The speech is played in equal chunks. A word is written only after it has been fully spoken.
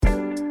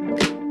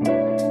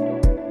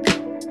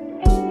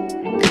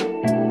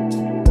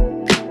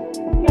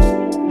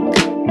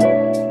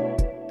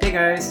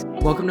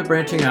Welcome to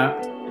Branching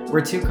Up.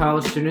 We're two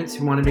college students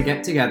who wanted to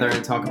get together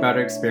and talk about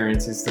our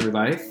experiences through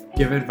life,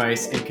 give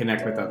advice, and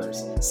connect with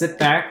others. Sit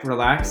back,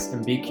 relax,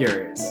 and be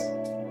curious.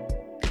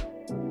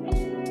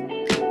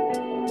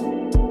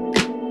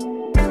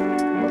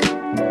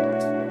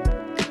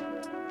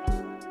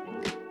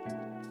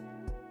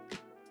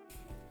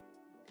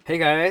 Hey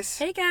guys.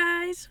 Hey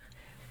guys!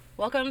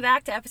 Welcome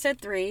back to episode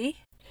 3.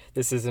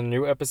 This is a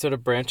new episode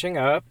of Branching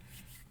Up,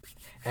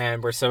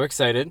 and we're so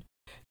excited.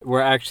 We're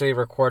actually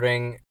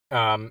recording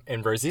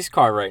in Rosie's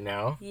car right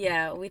now.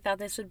 Yeah, we thought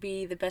this would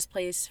be the best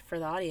place for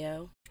the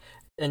audio.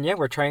 And yeah,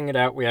 we're trying it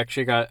out. We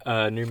actually got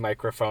a new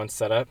microphone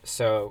set up,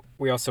 so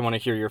we also want to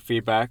hear your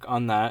feedback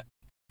on that.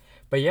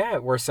 But yeah,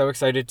 we're so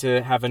excited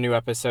to have a new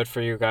episode for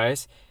you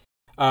guys.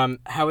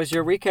 How was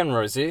your weekend,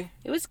 Rosie?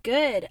 It was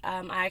good.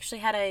 I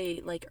actually had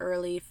a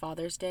early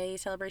Father's Day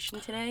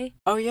celebration today.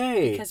 Oh,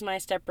 yay! Because my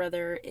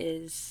stepbrother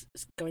is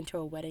going to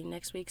a wedding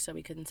next week, so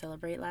we couldn't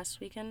celebrate last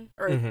weekend,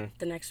 or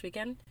the next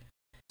weekend.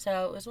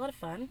 So it was a lot of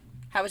fun.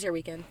 How was your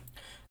weekend?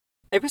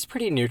 It was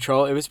pretty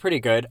neutral. It was pretty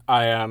good.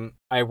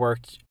 I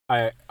worked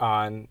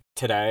on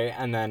today,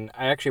 and then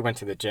I actually went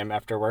to the gym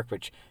after work,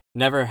 which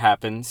never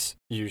happens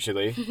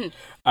usually.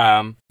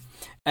 And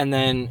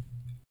then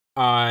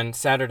on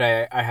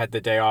Saturday, I had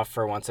the day off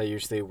for once. I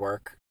usually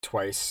work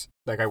twice.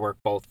 I work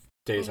both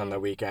days on the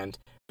weekend.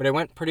 But it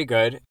went pretty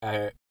good.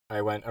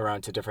 I went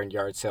around to different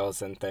yard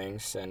sales and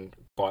things and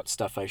bought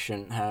stuff I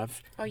shouldn't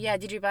have. Oh, yeah.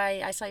 Did you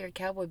buy... I saw your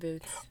cowboy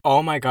boots.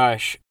 Oh, my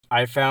gosh.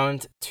 I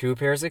found 2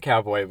 pairs of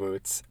cowboy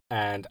boots,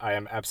 and I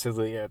am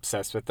absolutely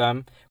obsessed with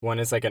them. One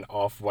is an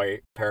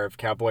off-white pair of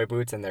cowboy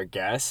boots, and they're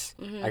Guess.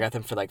 I got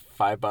them for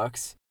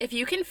 $5. If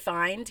you can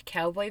find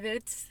cowboy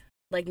boots...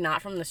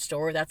 not from the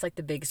store, that's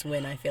the biggest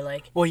win, I feel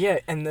like. Well, yeah,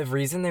 and the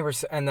reason they were,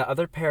 and the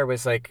other pair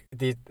was I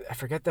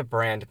forget the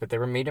brand, but they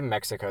were made in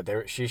Mexico.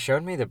 She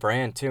showed me the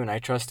brand too, and I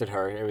trusted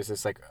her. It was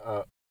this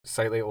a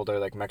slightly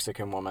older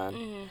Mexican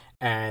woman,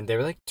 and they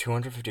were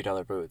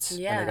 $250 boots.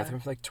 Yeah, and I got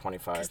them for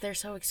 $25. Because they're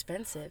so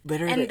expensive.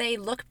 Literally, and they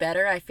look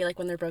better. I feel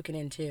when they're broken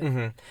in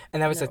too.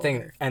 And that was the thing,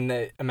 older. and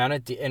the amount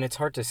of and it's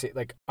hard to see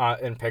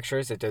in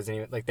pictures. It doesn't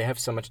even they have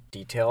so much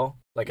detail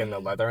in the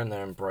leather and the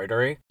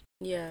embroidery.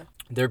 Yeah,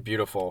 they're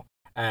beautiful.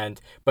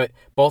 But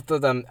both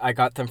of them, I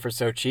got them for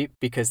so cheap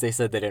because they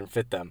said they didn't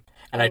fit them.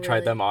 And I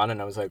tried them on and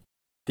I was like,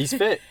 these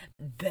fit.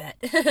 Bet.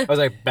 I was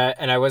like, bet.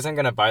 And I wasn't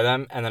going to buy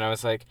them. And then I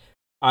was like,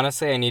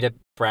 honestly, I need a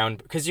brown,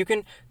 because you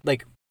can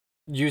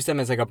use them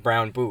as a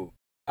brown boot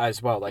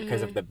as well,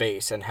 because of the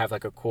base, and have a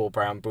cool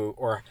brown boot,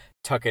 or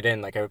tuck it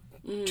in like a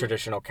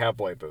traditional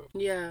cowboy boot.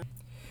 Yeah.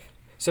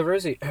 So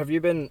Rosie, have you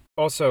been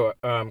also,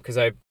 because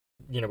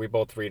we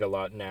both read a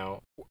lot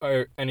now.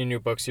 Are any new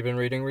books you've been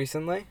reading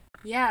recently?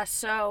 Yeah,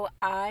 so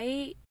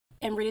I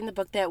am reading the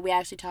book that we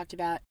actually talked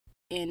about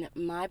in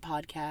my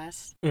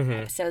podcast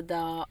episode,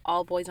 the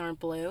All Boys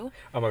Aren't Blue.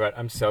 Oh my god,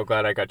 I'm so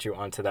glad I got you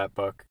onto that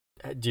book.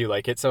 Do you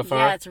like it so far?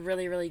 Yeah, it's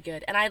really, really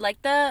good. And I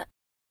like the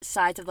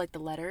size of the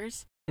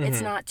letters.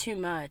 It's not too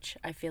much,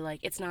 I feel like.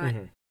 It's not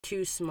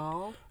too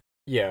small.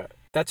 Yeah,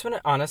 that's when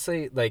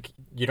honestly,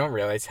 you don't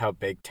realize how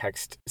big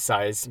text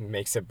size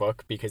makes a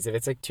book, because if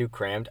it's too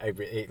crammed,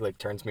 it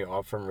turns me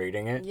off from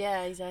reading it.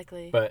 Yeah,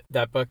 exactly. But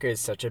that book is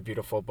such a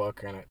beautiful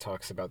book, and it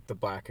talks about the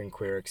Black and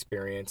queer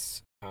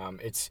experience.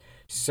 It's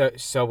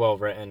so well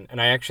written, and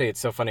it's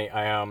so funny.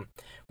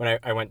 When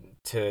I went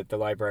to the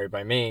library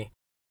by me,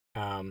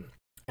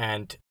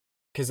 and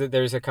because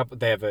there's a couple,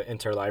 they have an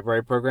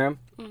interlibrary program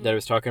that I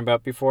was talking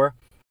about before,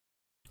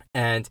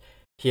 and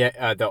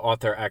the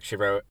author actually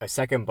wrote a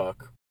second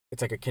book.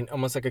 It's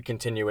almost like a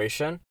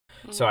continuation.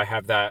 So I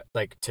have that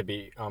to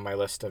be on my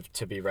list of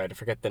to be read. I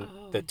forget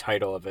the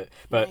title of it.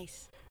 But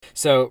nice.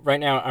 So right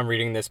now I'm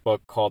reading this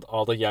book called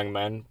All the Young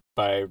Men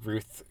by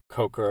Ruth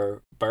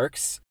Coker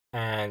Burks,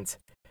 and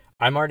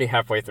I'm already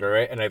halfway through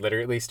it, and I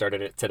literally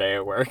started it today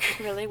at work.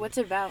 Really? What's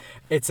it about?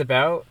 It's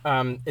about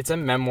it's a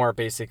memoir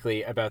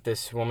basically about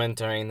this woman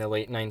during the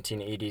late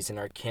 1980s in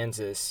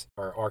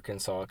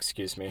Arkansas,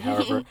 excuse me,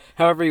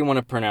 however you want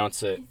to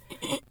pronounce it.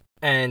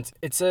 And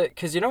it's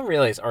because you don't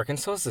realize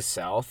Arkansas is the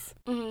South.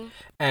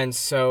 And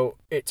so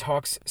it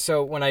talks,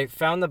 so when I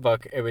found the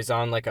book, it was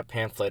on a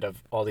pamphlet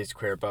of all these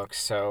queer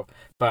books.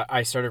 But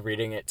I started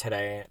reading it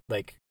today,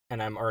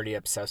 and I'm already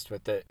obsessed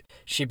with it.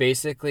 She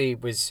basically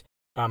was,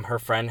 her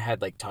friend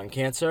had tongue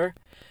cancer.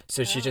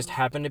 So she just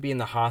happened to be in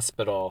the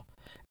hospital,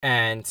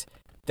 and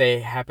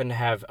they happened to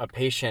have a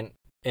patient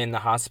in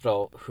the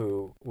hospital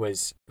who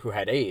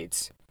had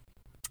AIDS.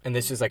 And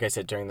this was, like I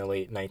said, during the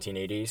late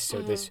 1980s.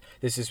 So this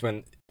is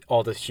when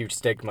all the huge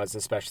stigmas,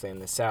 especially in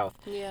the South.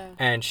 Yeah.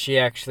 And she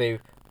actually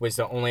was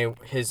the only,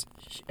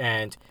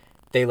 and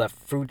they left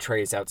food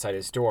trays outside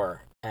his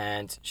door.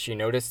 And she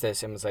noticed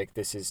this and was like,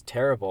 this is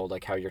terrible,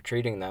 how you're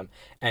treating them.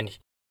 And,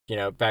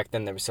 back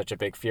then there was such a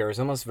big fear. It was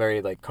almost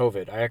very like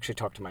COVID. I actually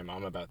talked to my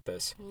mom about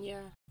this.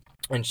 Yeah.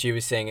 And she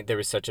was saying there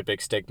was such a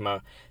big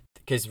stigma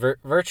because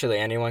virtually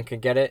anyone could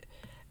get it.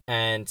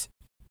 And,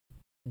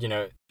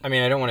 I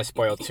don't want to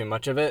spoil too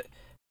much of it,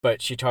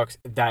 but she talks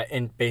that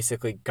and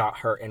basically got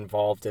her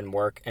involved in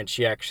work. And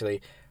she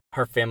actually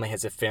her family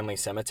has a family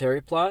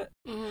cemetery plot.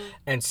 Mm-hmm.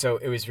 And so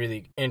it was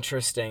really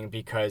interesting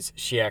because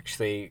she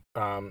actually,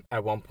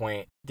 at one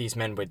point, these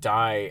men would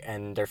die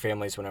and their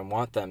families wouldn't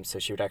want them, so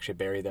she would actually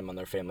bury them on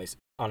her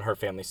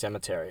family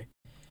cemetery.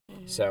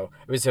 Mm-hmm. So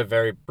it was a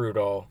very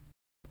brutal,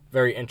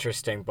 very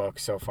interesting book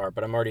so far,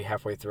 but I'm already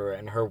halfway through it,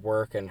 and her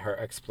work and her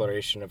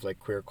exploration of like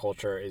queer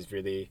culture is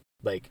really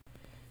like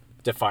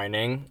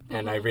defining,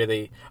 and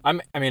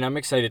I'm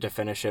excited to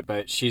finish it,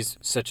 but she's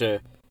such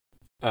a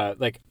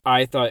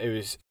I thought it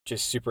was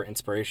just super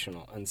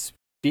inspirational. And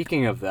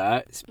speaking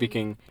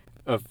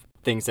of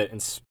things that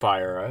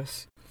inspire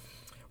us,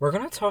 we're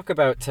going to talk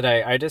about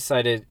today. I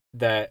decided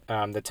that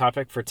the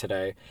topic for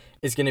today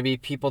is going to be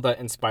people that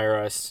inspire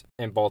us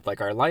in both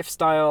like our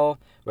lifestyle,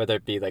 whether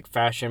it be like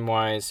fashion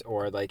wise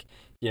or like,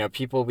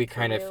 people we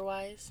kind of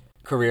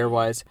career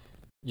wise,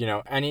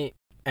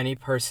 any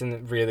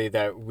person really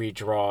that we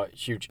draw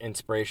huge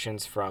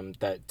inspirations from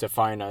that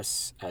define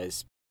us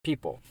as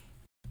people.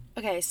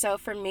 Okay, so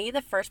for me,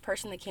 the first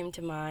person that came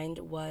to mind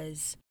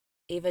was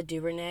Ava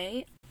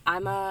DuVernay. You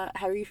know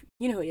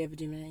who Ava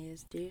DuVernay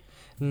is, do you?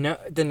 No,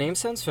 the name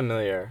sounds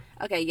familiar.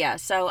 Okay, yeah,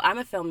 so I'm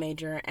a film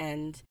major,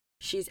 and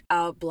she's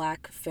a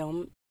Black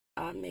film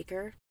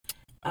maker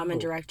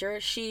and director.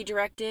 She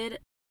directed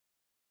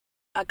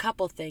a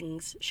couple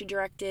things. She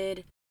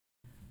directed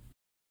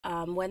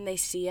When They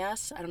See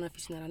Us. I don't know if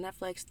you've seen that on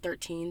Netflix.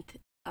 13th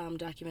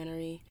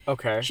documentary.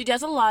 Okay. She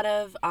does a lot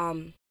of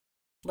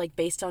like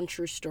based on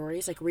true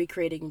stories, like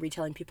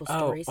retelling people's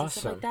stories and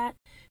stuff like that.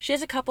 She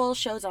has a couple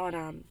shows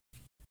on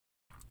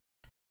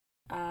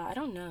I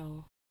don't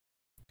know.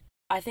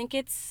 I think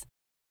it's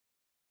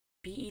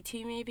BET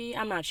maybe.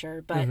 I'm not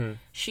sure, but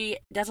she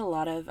does a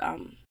lot of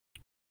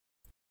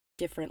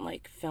different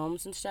like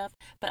films and stuff.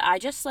 But I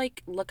just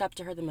like look up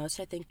to her the most,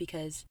 I think,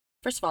 because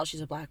first of all, she's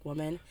a Black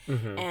woman,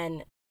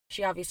 and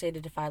she obviously had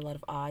to defy a lot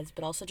of odds,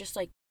 but also just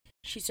like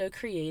she's so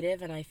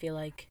creative, and I feel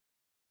like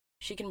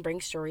she can bring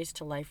stories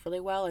to life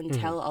really well and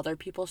tell other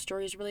people's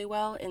stories really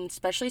well. And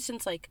especially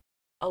since, like,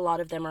 a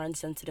lot of them are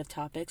insensitive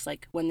topics.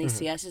 Like, When They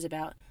See Us is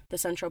about the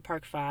Central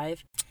Park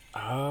Five.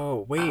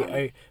 Oh, wait.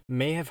 I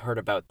may have heard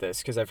about this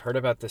because I've heard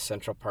about the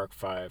Central Park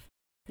Five.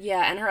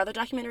 Yeah, and her other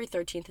documentary,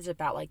 13th, is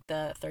about, like,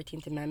 the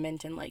 13th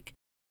Amendment and, like,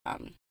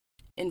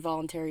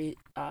 involuntary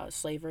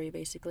slavery,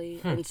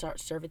 basically, and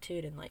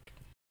servitude and, like,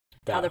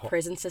 how the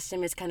prison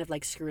system is kind of,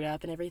 like, screwed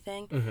up and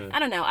everything. I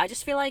don't know. I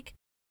just feel like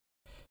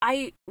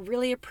I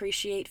really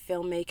appreciate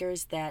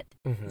filmmakers that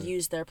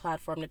use their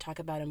platform to talk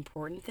about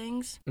important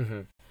things.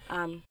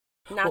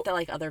 Not that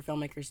like other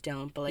filmmakers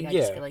don't, but like I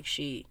just feel like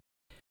she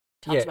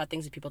talks about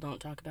things that people don't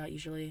talk about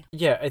usually.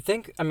 Yeah, I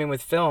think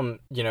with film,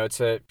 it's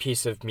a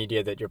piece of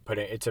media that you're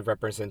putting. It's a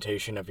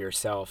representation of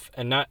yourself,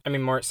 and not.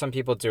 More. Some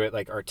people do it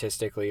like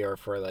artistically or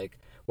for like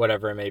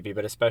whatever it may be,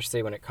 but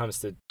especially when it comes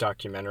to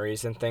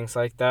documentaries and things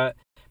like that.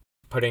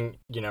 Putting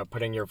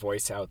your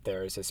voice out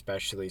there is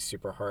especially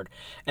super hard.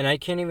 And I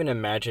can't even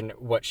imagine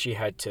what she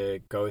had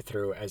to go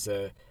through as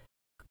a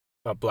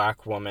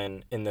Black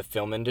woman in the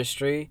film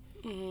industry,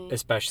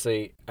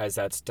 especially as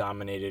that's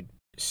dominated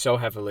so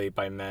heavily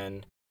by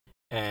men,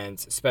 and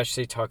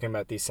especially talking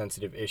about these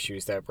sensitive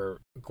issues that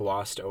were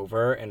glossed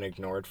over and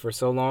ignored for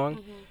so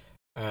long.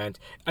 And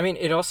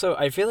it also,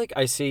 I feel like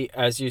I see,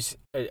 as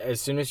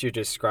soon as you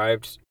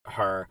described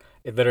her,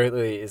 it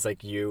literally is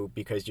like you,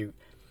 because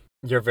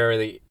you're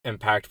very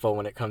impactful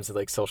when it comes to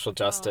like social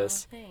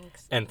justice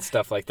and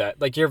stuff like that.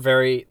 Like you're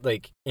very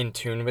like in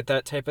tune with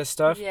that type of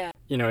stuff. Yeah.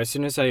 As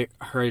soon as I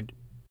heard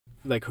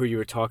like who you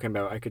were talking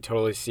about, I could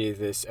totally see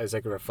this as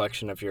like a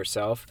reflection of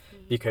yourself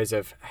because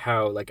of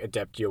how like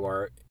adept you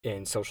are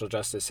in social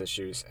justice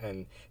issues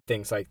and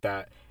things like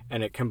that.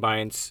 And it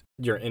combines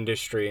your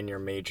industry and your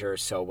major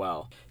so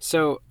well.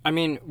 So,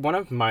 one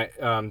of my,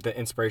 the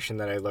inspiration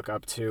that I look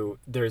up to,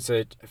 there's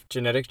a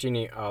genetic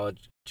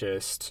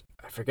genealogist,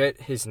 I forget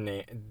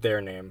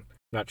their name,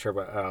 not sure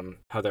what,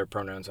 how their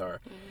pronouns are,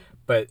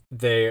 but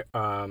they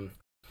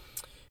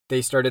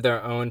started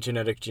their own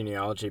genetic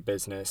genealogy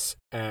business,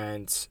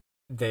 and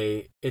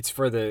it's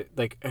for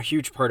a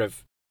huge part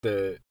of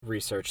the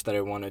research that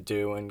I want to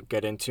do and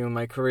get into in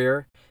my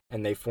career,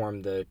 and they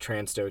formed the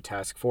Transdo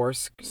Task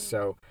Force.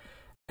 So,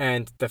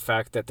 and the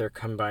fact that they're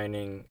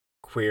combining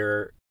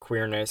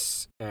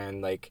queerness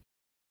and like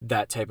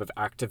that type of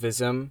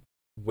activism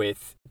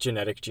with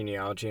genetic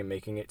genealogy and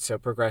making it so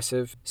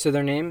progressive. So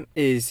their name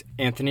is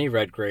Anthony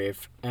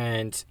Redgrave,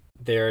 and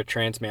they're a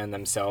trans man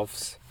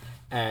themselves.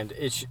 And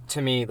it's,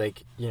 to me,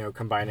 like,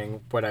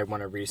 combining what I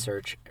want to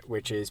research,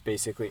 which is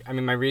basically,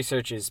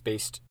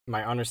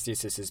 my honors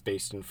thesis is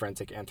based in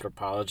forensic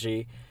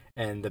anthropology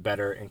and the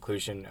better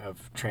inclusion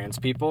of trans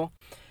people.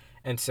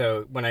 And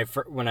so when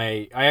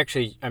I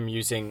actually am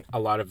using a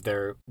lot of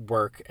their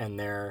work and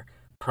their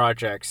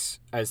projects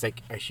as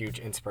like a huge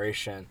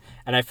inspiration,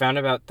 and I found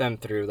about them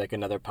through like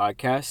another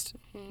podcast,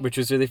 which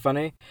was really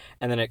funny,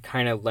 and then it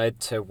kind of led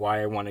to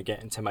why I want to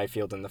get into my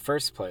field in the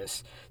first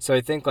place. So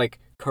I think like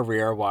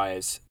career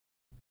wise,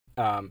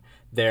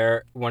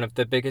 they're one of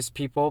the biggest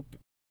people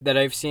that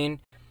I've seen,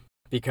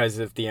 because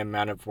of the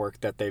amount of work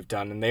that they've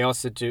done. And they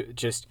also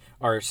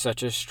are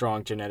such a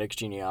strong genetic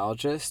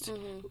genealogist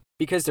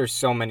because there's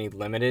so many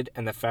limited,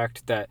 and the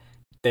fact that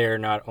they're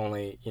not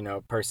only,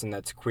 a person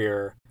that's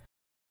queer,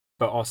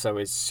 but also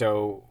is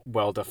so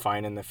well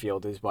defined in the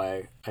field is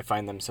why I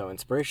find them so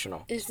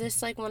inspirational. Is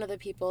this like one of the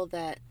people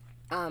that,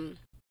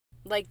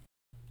 like,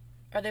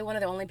 are they one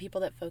of the only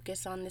people that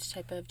focus on this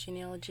type of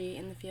genealogy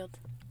in the field?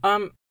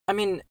 I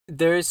mean,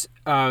 there's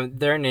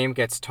their name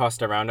gets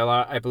tossed around a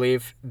lot. I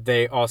believe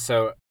they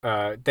also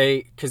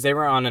because they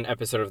were on an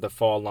episode of The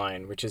Fall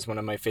Line, which is one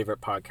of my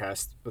favorite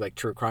podcasts, like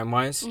true crime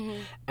wise,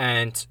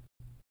 and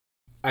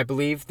I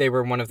believe they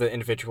were one of the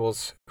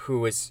individuals who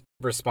was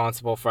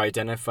responsible for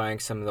identifying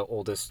some of the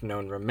oldest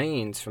known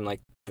remains from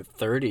like the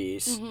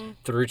 30s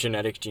through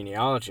genetic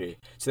genealogy.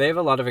 So they have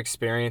a lot of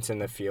experience in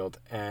the field,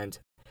 and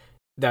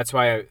that's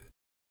why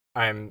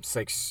I'm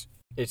like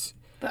it's.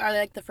 But are they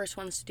like the first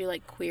ones to do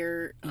like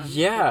queer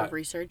type of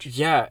research?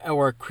 Yeah,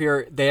 or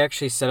queer. They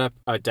actually set up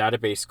a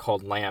database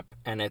called LAMP,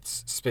 and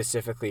it's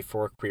specifically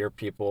for queer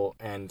people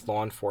and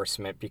law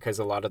enforcement, because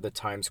a lot of the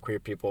times queer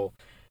people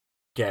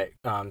get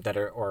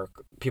or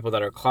people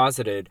that are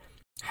closeted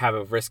have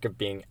a risk of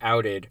being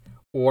outed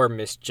or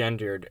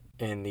misgendered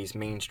in these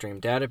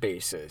mainstream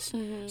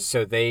databases.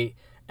 So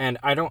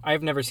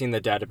I've never seen the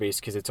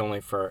database because it's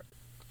only for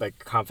like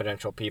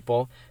confidential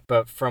people,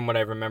 but from what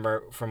I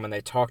remember from when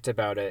they talked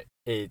about it,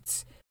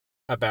 it's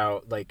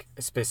about like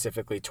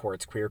specifically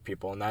towards queer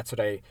people, and that's what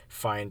I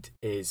find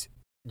is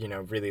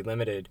really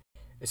limited,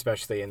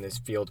 especially in this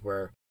field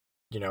where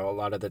a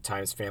lot of the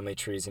times family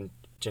trees and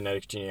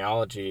genetic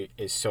genealogy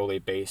is solely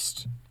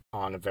based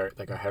on a very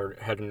like a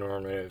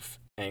heteronormative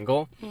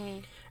angle,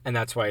 and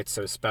that's why it's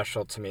so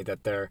special to me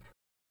that they're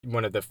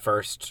one of the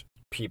first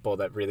people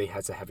that really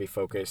has a heavy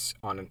focus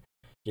on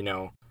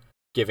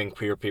giving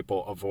queer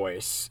people a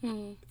voice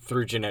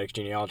through genetic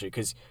genealogy.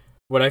 Because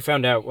what I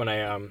found out when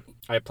I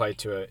applied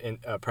to an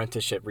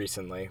apprenticeship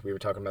recently, we were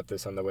talking about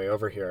this on the way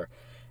over here,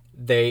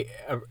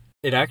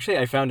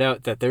 I found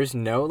out that there's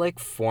no like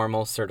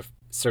formal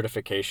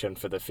certification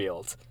for the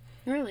field.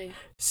 Really?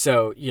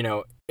 So,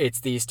 it's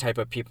these type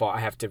of people I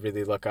have to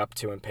really look up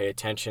to and pay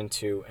attention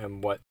to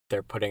and what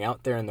they're putting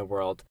out there in the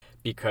world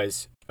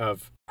because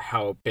of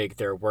how big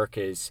their work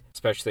is,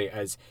 especially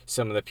as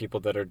some of the people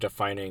that are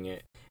defining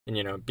it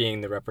and,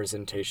 being the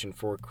representation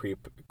for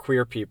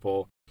queer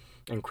people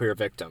and queer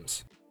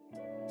victims.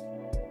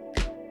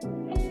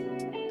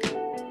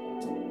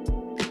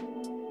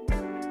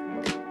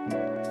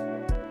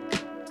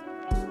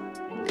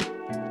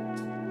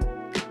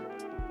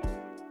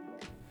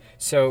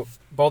 So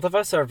both of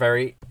us are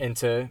very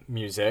into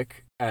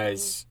music,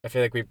 as I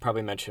feel like we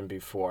probably mentioned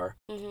before.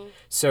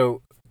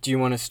 So do you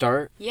want to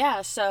start?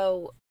 Yeah,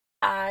 so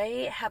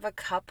I have a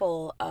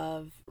couple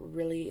of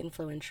really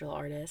influential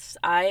artists.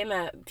 I am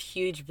a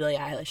huge Billie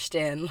Eilish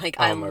stan. Like,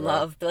 I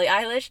love Billie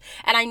Eilish.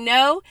 And I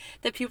know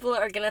that people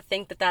are going to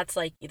think that that's,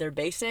 like, either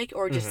basic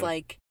or just,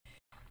 like,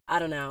 I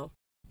don't know,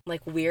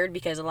 like, weird,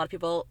 because a lot of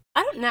people,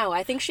 I don't know.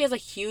 I think she has a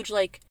huge,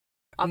 like,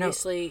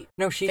 obviously,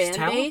 no, she's fan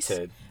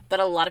talented. base. But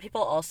a lot of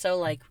people also,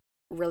 like,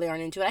 really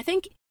aren't into it. I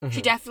think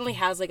she definitely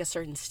has, like, a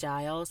certain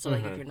style. So,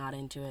 like, if you're not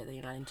into it, then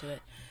you're not into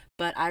it.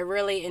 But I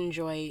really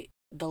enjoy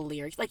the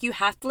lyrics. Like, you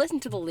have to listen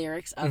to the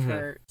lyrics of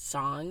her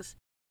songs.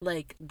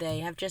 Like, they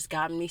have just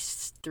gotten me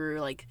through,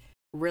 like,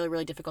 really,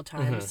 really difficult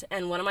times.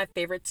 And one of my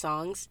favorite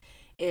songs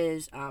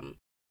is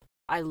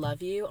I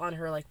Love You on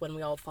her, like, When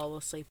We All Fall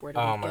Asleep, Where Do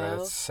We Go? Oh my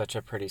God, it's such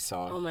a pretty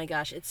song. Oh my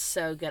gosh, it's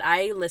so good.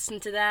 I listen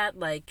to that,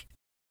 like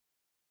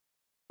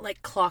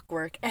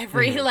clockwork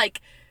every,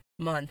 like,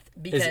 month,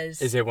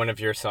 because... Is it one of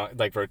your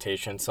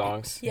rotation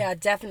songs? Yeah,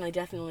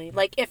 definitely.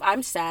 Like, if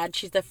I'm sad,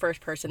 she's the first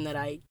person that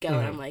I go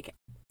and I'm like,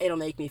 it'll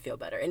make me feel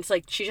better. And it's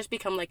like, she just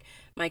become, like,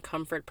 my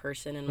comfort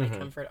person and my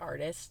comfort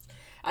artist.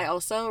 I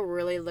also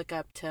really look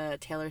up to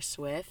Taylor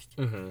Swift.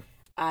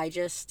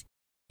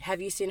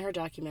 Have you seen her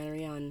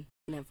documentary on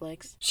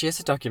Netflix? She has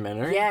a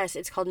documentary? Yes,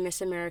 it's called Miss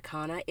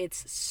Americana.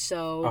 It's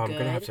so good. I'm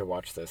gonna have to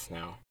watch this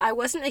now. I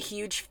wasn't,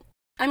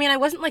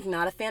 like,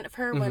 not a fan of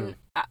her when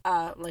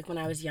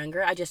I was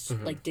younger. I just,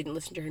 like, didn't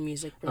listen to her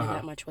music really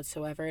that much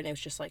whatsoever. And it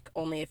was just, like,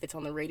 only if it's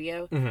on the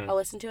radio, I'll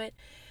listen to it.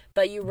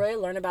 But you really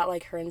learn about,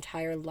 like, her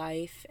entire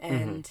life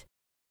and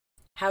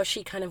how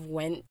she kind of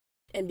went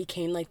and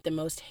became, like, the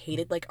most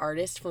hated, like,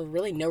 artist for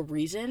really no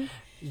reason.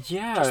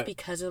 Yeah. Just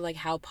because of, like,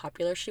 how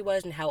popular she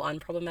was and how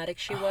unproblematic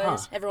she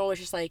was. Everyone was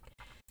just like,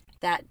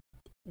 that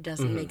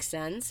doesn't make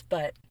sense.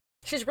 But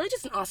she's really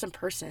just an awesome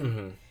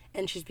person.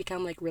 And she's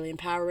become, like, really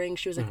empowering.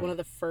 She was, like, one of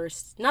the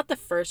first, not the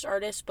first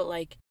artist, but,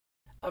 like,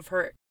 of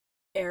her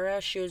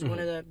era, she was one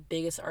of the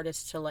biggest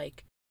artists to,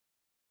 like,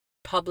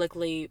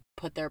 publicly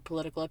put their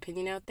political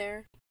opinion out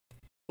there.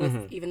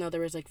 Even though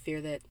there was, like, fear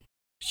that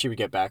she would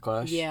get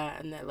backlash. Yeah,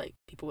 and that, like,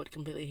 people would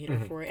completely hate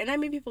her for it. And I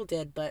mean, people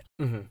did, but...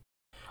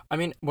 I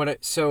mean,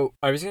 so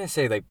I was gonna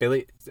say like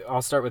Billie.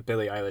 I'll start with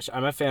Billie Eilish.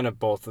 I'm a fan of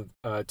both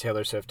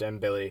Taylor Swift and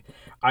Billie.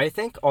 I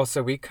think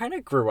also we kind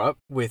of grew up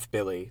with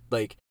Billie.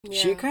 Like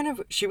Yeah.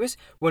 she was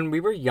when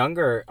we were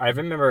younger. I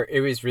remember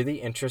it was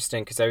really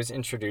interesting because I was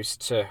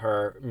introduced to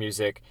her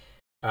music.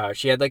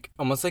 She had like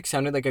almost like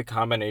sounded like a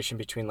combination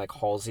between like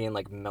Halsey and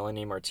like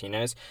Melanie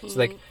Martinez. So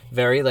like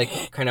very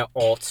like kind of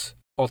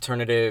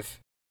alternative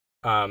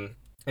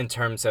in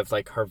terms of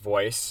like her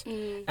voice.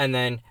 Mm. And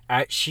then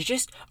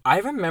I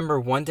remember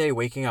one day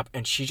waking up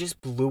and she just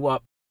blew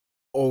up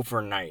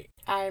overnight.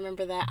 I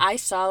remember that. I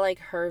saw like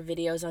her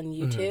videos on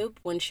Mm-hmm. YouTube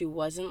when she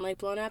wasn't like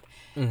blown up.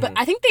 But Mm-hmm.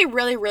 I think they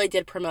really, really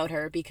did promote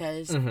her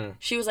because Mm-hmm.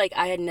 she was like,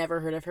 I had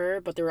never heard of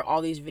her, but there were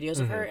all these videos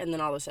of her, Mm-hmm. and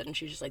then all of a sudden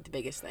she's just like the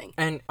biggest thing.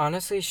 And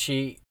honestly,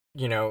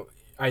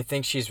 I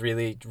think she's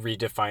really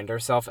redefined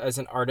herself as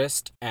an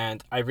artist.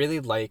 And I really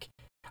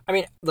I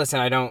mean, listen,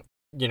 I don't,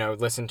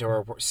 listen to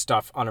her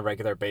stuff on a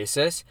regular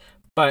basis,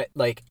 but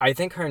like, I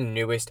think her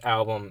newest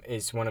album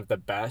is one of the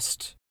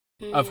best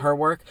of Mm. her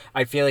work.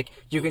 I feel like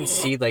you can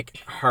see like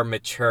her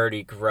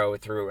maturity grow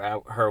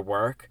throughout her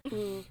work.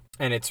 Mm.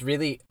 And it's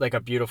really like a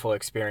beautiful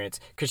experience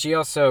because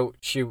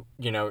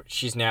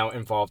she's now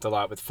involved a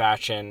lot with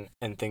fashion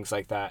and things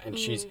like that, and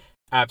she's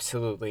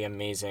absolutely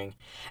amazing.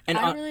 And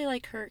I really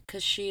like her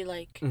because she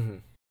like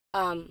mhm.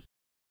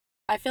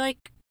 I feel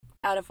like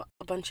out of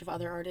a bunch of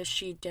other artists,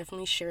 she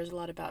definitely shares a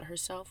lot about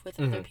herself with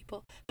other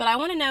people. But I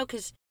want to know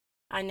because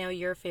I know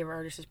your favorite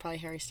artist is probably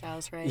Harry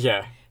Styles, right?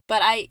 Yeah.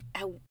 But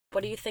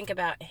what do you think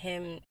about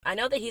him? I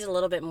know that he's a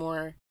little bit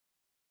more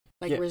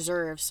like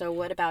reserved. So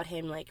what about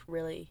him? Like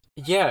really?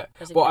 Yeah.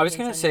 Well, I was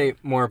gonna say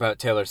more about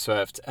Taylor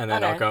Swift, and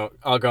then Okay.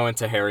 I'll go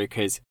into Harry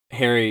because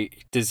Harry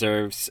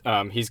deserves.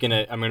 I'm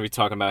gonna be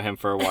talking about him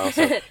for a while,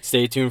 so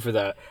stay tuned for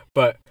that.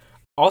 But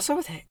also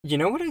what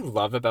I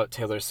love about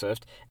Taylor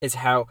Swift is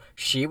how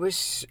she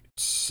was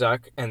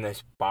stuck in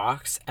this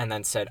box and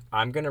then said,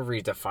 "I'm gonna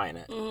redefine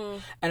it."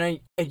 And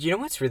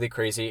what's really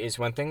crazy is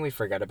one thing we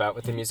forget about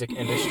with the music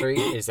industry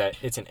is that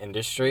it's an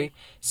industry.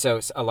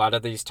 So a lot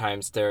of these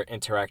times they're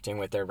interacting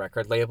with their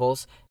record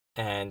labels,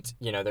 and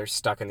they're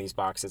stuck in these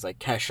boxes. Like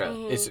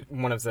Kesha is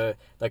one of the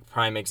like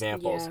prime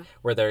examples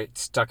where they're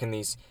stuck in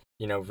these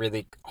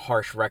really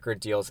harsh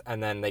record deals,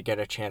 and then they get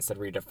a chance to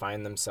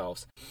redefine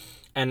themselves.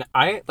 And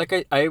I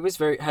was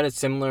had a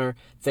similar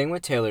thing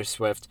with Taylor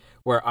Swift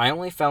where I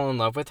only fell in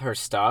love with her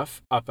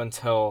stuff up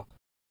until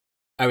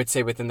I would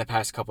say within the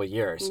past couple of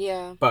years.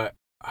 Yeah. But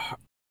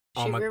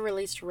she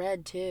re-released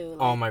Red too.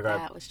 Like, oh my God.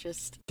 That was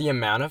just the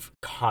amount of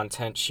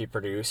content she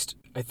produced.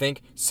 I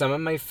think some of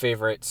my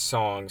favorite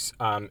songs,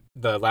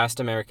 The Last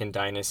American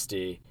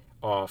Dynasty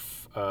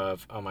off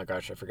of, oh my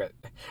gosh, I forgot.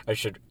 I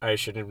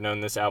should have known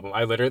this album.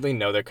 I literally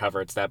know the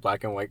cover. It's that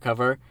black and white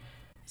cover.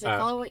 Is it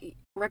called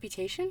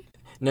Reputation?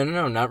 No,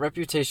 not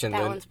Reputation.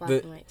 That one's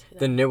black and white too.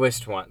 The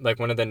newest one, like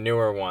one of the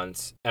newer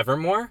ones,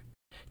 Evermore.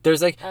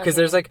 There's like, because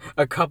there's like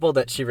a couple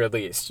that she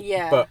released.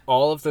 Yeah. But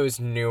all of those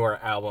newer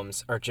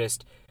albums are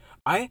just,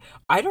 I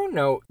don't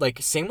know.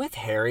 Like same with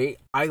Harry.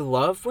 I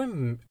love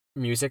when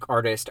music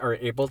artists are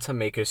able to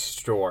make a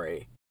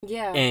story.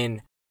 Yeah.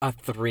 In a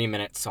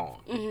 3-minute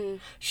song. Mm-hmm.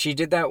 She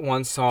did that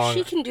one song.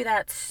 She can do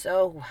that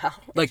so well.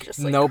 Like, just,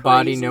 No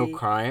Body, crazy. No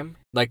Crime.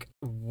 Like,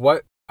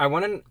 what? I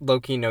want to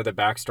low-key know the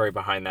backstory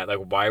behind that. Like,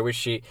 why was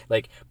she,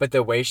 like, but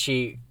the way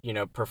she,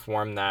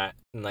 performed that,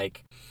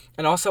 like,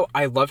 and also,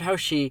 I love how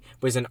she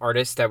was an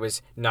artist that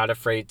was not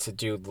afraid to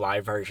do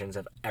live versions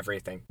of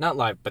everything. Not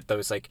live, but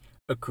those, like,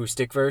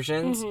 acoustic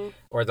versions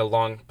or the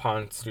Long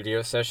Pond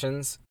studio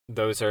sessions.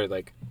 Those are,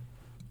 like,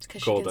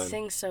 because she can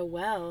sing so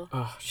well.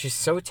 Oh, she's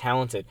so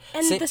talented.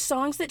 And the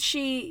songs that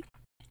she,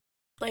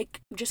 like,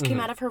 just came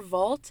out of her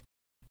vault,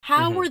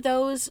 how were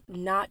those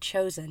not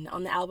chosen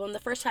on the album the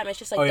first time? It's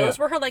just like, those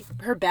were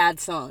her bad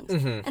songs.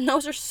 And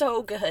those are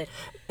so good.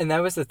 And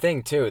that was the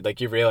thing, too. Like,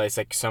 you realize,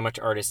 like, so much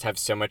artists have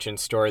so much in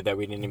store that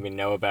we didn't even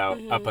know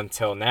about up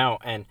until now.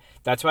 And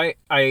that's why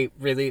I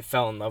really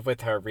fell in love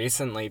with her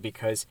recently,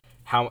 because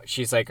how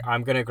she's like,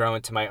 I'm going to grow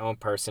into my own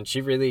person.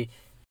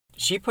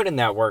 She put in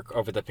that work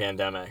over the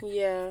pandemic.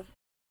 Yeah.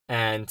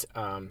 And,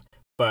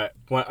 but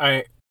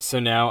so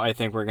now I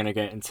think we're going to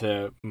get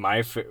into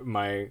my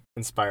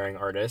inspiring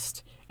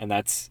artist, and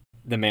that's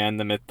the man,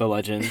 the myth, the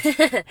legend,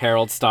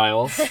 Harold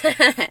Styles.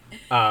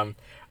 I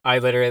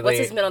literally... What's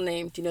his middle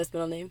name? Do you know his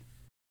middle name?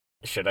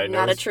 Should I know?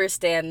 Not a true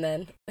stan,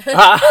 then.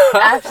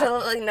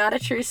 Absolutely not a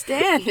true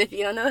stan if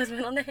you don't know his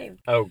middle name.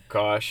 Oh,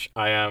 gosh.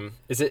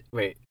 Is it...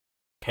 Wait.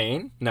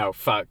 Payne? No,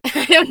 fuck.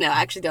 I don't know.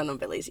 I actually don't know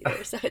Billy's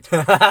either, so it's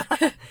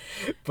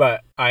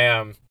But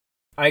I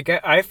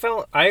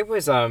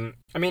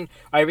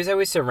was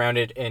always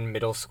surrounded in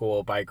middle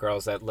school by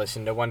girls that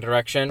listened to One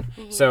Direction,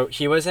 so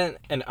he wasn't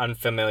an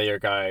unfamiliar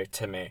guy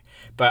to me,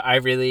 but I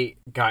really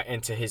got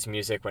into his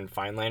music when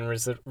Fine Line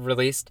was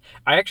released.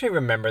 I actually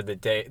remember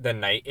the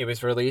night it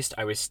was released.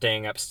 I was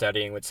staying up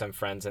studying with some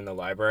friends in the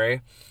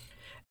library,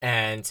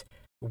 and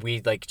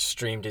we like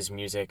streamed his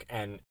music,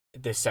 and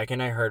the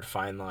second I heard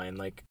Fine Line,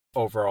 like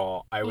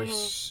overall, I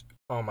was,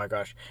 oh my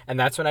gosh. And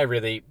that's when I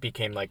really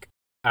became like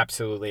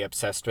absolutely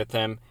obsessed with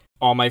him.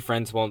 all my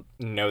friends will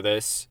know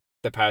this.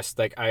 The past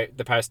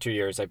 2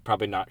 years, I've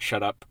probably not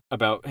shut up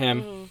about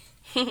him.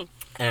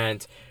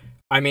 And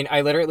I mean,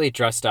 I literally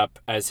dressed up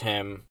as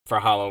him for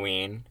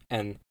Halloween,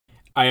 and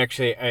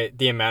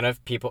the amount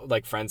of people,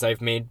 like friends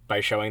I've made by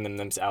showing them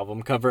this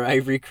album cover I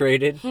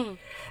recreated.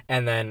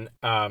 And then,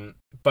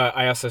 but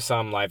I also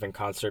saw him live in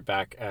concert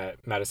back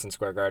at Madison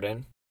Square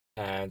Garden,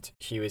 and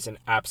he was an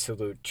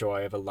absolute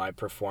joy of a live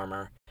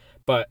performer.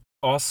 But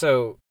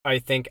also, I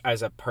think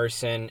as a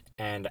person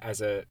and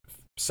as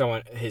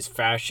someone, his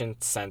fashion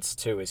sense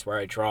too is where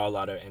I draw a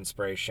lot of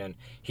inspiration.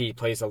 He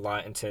plays a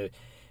lot into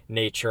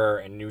nature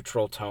and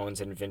neutral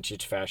tones and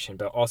vintage fashion,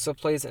 but also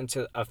plays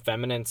into a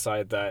feminine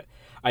side that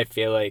I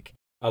feel like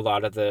a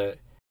lot of the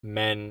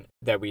men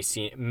that we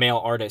see,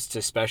 male artists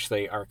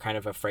especially, are kind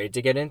of afraid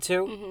to get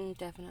into.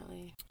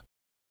 Definitely.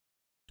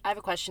 I have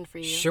a question for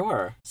you.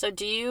 Sure. So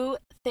do you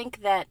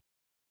think that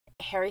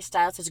Harry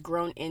Styles has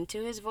grown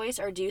into his voice,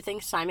 or do you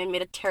think Simon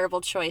made a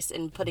terrible choice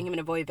in putting him in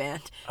a boy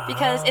band?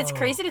 Because it's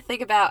crazy to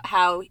think about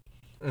how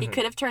he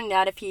could have turned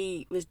out if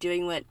he was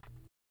doing what,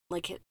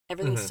 like,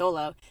 everything's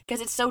solo,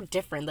 because it's so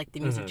different, like the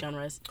music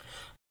genres.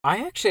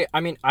 I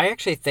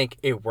actually think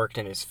it worked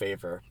in his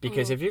favor,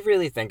 because if you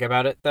really think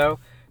about it, though,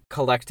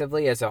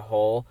 collectively as a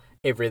whole,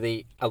 it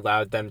really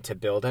allowed them to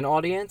build an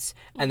audience,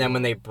 and then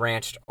when they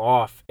branched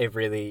off, it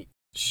really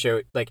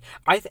showed, like,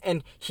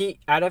 and he,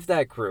 out of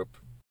that group,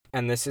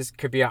 and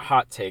could be a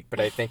hot take, but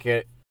I think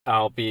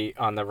I'll be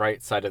on the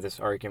right side of this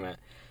argument,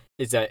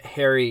 is that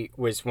Harry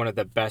was one of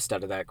the best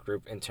out of that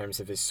group in terms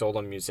of his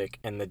solo music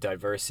and the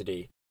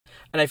diversity.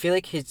 And I feel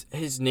like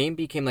his name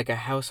became like a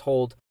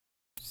household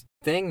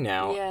thing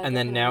now. Yeah, and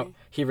then definitely. now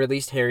he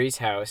released Harry's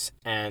House,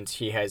 and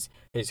he has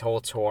his whole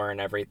tour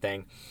and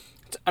everything.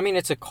 I mean,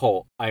 it's a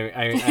cult.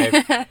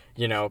 I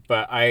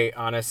but I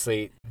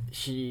honestly,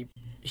 he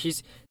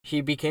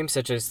became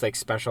such a like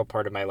special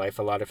part of my life.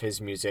 A lot of his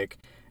music,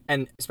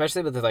 and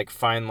especially with the like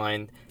fine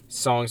line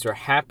songs, were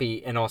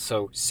happy and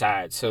also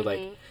sad. So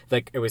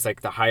like it was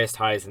like the highest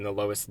highs and the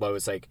lowest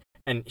lows. Like,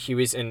 and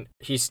he's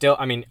still,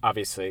 I mean,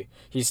 obviously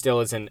he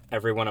still is in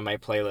every one of my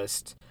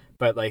playlists.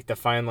 But like the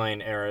fine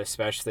line era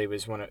especially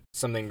was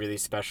something really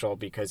special,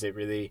 because it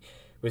really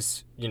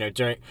was,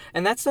 during,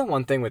 and that's the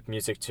one thing with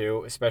music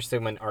too, especially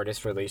when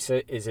artists release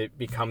it, is it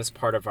becomes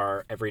part of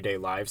our everyday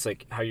lives.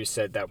 Like how you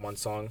said that one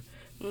song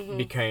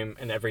became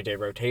an everyday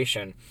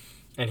rotation,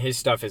 and his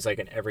stuff is like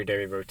an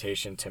everyday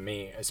rotation to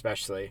me,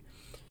 especially.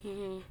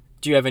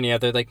 Do you have any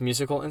other like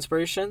musical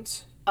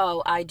inspirations?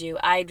 Oh, I do.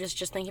 I was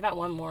just thinking about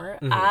one more.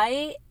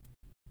 I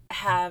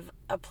have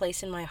a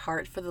place in my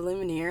heart for the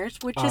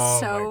Lumineers, which is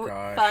so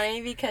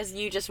funny because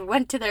you just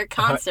went to their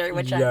concert,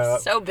 which I'm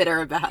so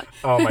bitter about.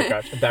 Oh my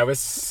gosh, that was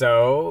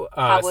so...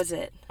 How was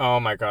it? Oh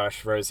my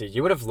gosh, Rosie,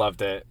 you would have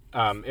loved it.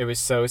 It was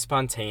so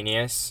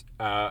spontaneous.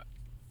 I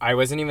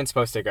wasn't even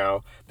supposed to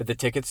go, but the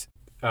tickets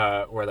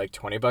were like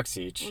 $20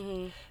 each.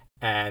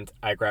 And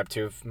I grabbed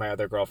two of my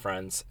other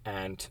girlfriends,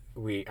 and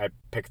I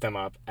picked them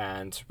up,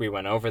 and we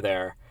went over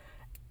there.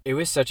 It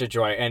was such a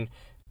joy, and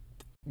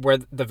where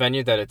the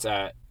venue that it's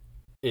at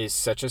is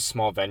such a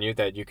small venue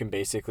that you can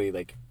basically,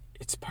 like,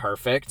 it's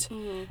perfect.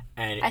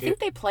 And I think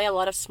they play a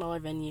lot of smaller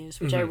venues,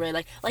 which I really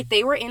like. Like,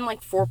 they were in,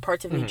 like, 4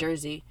 parts of New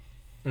Jersey,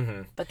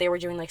 but they were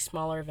doing, like,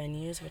 smaller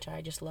venues, which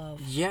I just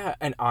love. Yeah,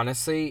 and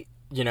honestly,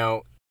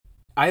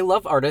 I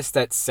love artists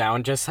that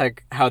sound just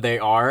like how they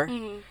are.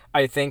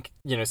 I think,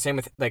 same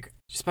with, like,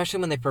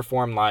 especially when they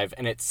perform live,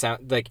 and it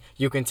sound like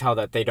you can tell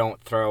that they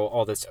don't throw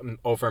all this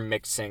over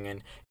mixing,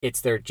 and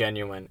they're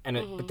genuine. And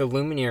but the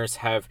Lumineers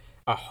have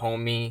a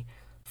homey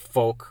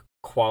folk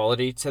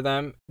quality to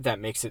them that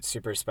makes it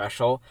super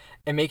special.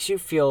 It makes you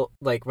feel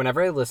like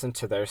whenever I listen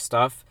to their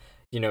stuff,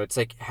 it's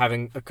like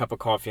having a cup of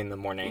coffee in the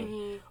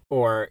morning,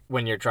 or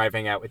when you're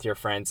driving out with your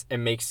friends. It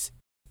makes,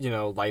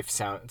 life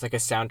sound, it's like a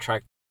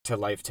soundtrack to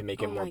life to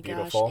make it more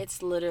beautiful. Gosh,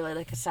 it's literally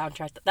like a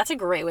soundtrack. That's a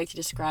great way to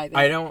describe it.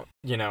 I don't,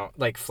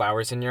 like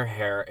flowers in your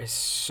hair is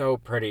so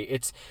pretty.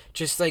 It's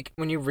just like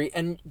when you read,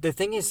 and the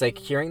thing is, like,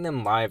 hearing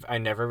them live, I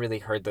never really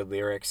heard the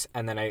lyrics,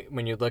 and then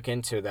when you look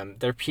into them,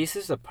 they're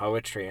pieces of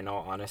poetry. In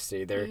all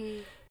honesty, they're,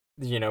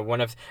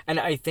 and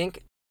I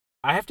think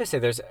I have to say,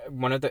 it's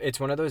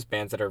one of those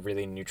bands that are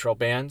really neutral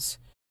bands,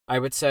 I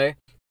would say.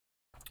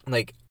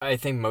 Like, I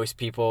think most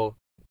people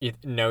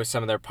know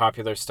some of their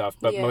popular stuff,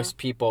 but most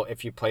people,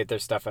 if you played their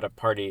stuff at a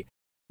party,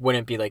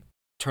 wouldn't be like,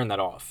 turn that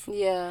off.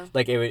 Yeah.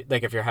 Like, it would,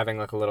 like, if you're having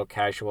like a little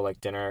casual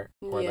like dinner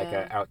or like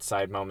a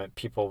outside moment,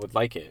 people would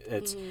like it.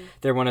 It's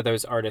they're one of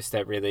those artists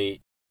that really,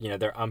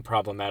 they're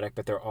unproblematic,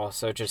 but they're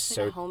also just it's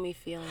so like a homey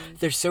feeling.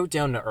 They're so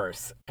down to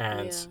earth,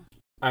 and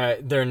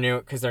they're new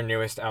because their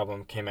newest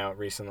album came out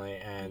recently,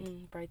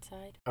 and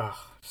Brightside.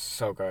 Oh,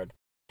 so good.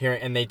 Here,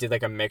 and they did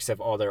like a mix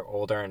of all their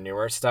older and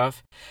newer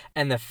stuff,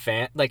 and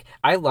like,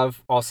 I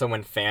love also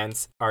when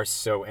fans are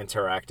so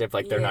interactive,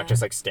 like they're not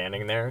just like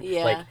standing there,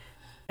 like,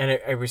 and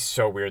it was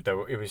so weird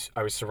though.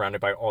 I was surrounded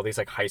by all these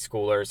like high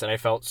schoolers, and I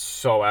felt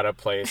so out of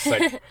place,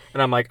 like,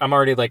 and I'm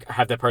already like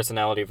have the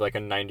personality of like a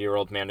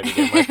 90-year-old man to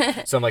begin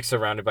with, so I'm like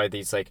surrounded by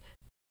these like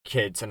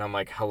kids, and I'm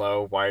like,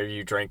 hello, why are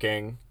you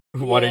drinking?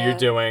 what are you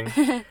doing?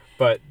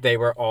 But they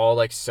were all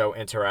like so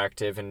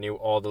interactive and knew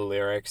all the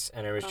lyrics,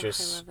 and it was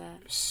just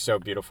so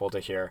beautiful to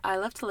hear. I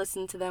love to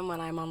listen to them when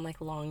I'm on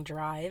like long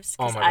drives,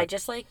 Oh because my God. I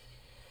just like,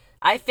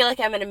 I feel like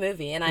I'm in a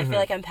movie, and I feel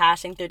like I'm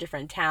passing through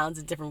different towns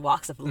and different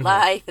walks of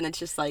life, and it's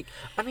just like,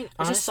 I mean,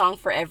 it's a song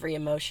for every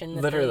emotion.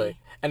 Literally.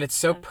 And it's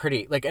so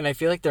pretty. Like, and I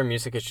feel like their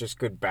music is just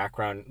good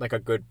background, like a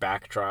good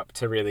backdrop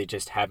to really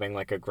just having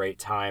like a great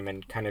time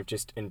and kind of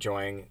just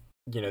enjoying,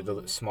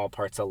 the small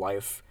parts of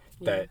life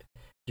that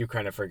you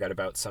kind of forget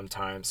about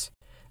sometimes.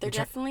 They're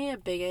definitely a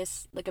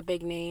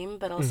big name,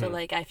 but also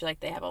like I feel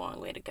like they have a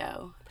long way to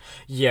go.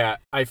 Yeah,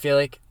 I feel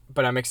like,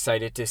 but I'm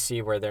excited to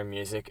see where their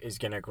music is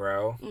gonna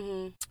grow.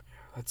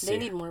 Let's see. They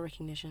need more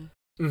recognition.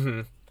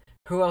 Who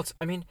else?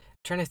 I mean,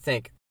 trying to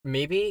think.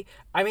 Maybe,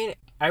 I mean,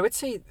 I would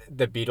say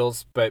the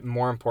Beatles, but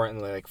more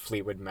importantly, like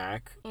Fleetwood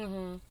Mac.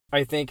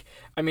 I think,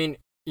 I mean,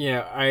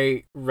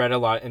 I read a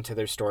lot into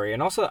their story.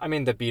 And also, I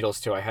mean, the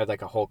Beatles, too. I had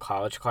like a whole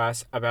college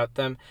class about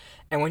them.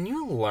 And when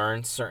you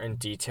learn certain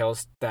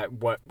details that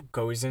what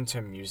goes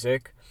into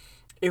music,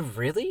 it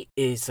really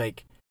is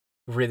like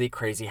really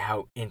crazy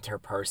how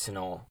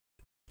interpersonal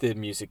the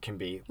music can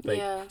be.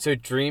 Like, so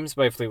Dreams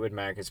by Fleetwood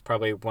Mac is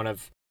probably one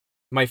of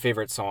my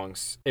favorite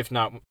songs, if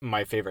not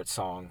my favorite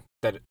song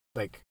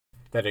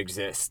that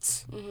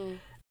exists.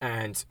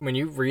 And when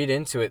you read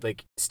into it,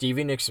 like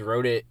Stevie Nicks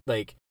wrote it,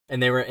 like,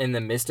 and they were in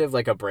the midst of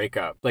like a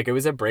breakup. Like, it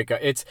was a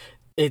breakup.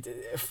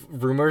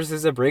 Rumors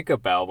is a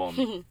breakup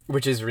album,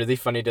 which is really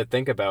funny to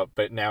think about,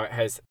 but now it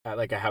has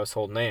like a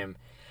household name.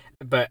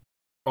 But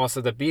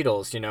also the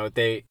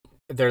Beatles,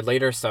 their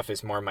later stuff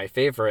is more my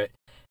favorite,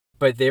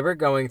 but they were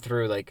going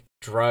through like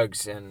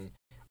drugs and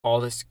all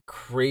this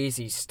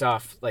crazy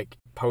stuff, like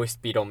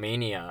post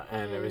Beatlemania.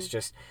 And it was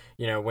just,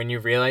 when you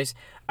realize,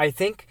 I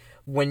think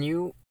when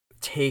you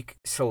take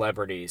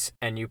celebrities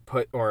and you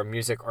put, or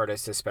music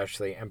artists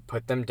especially, and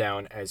put them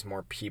down as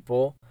more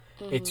people,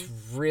 it's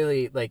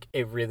really like,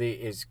 it really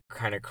is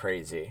kind of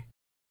crazy.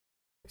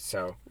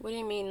 So what do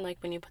you mean, like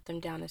when you put them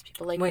down as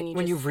people? Like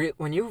when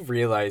you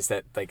realize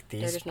that like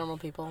they're just normal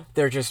people.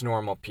 They're just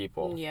normal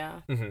people. Yeah.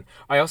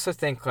 I also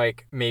think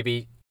like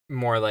maybe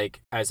more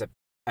like as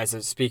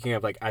a speaking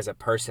of like as a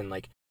person,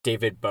 like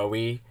David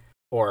Bowie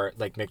or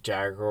like Mick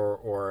Jagger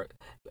or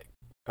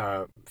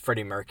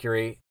Freddie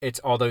Mercury. It's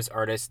all those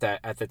artists that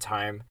at the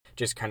time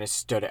just kind of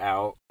stood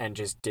out and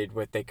just did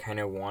what they kind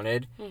of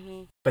wanted.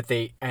 But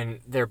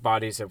their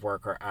bodies of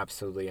work are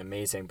absolutely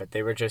amazing. But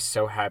they were just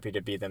so happy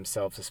to be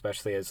themselves,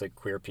 especially as like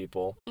queer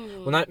people.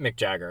 Well, not Mick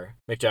Jagger.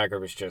 Mick Jagger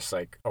was just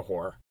like a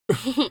whore.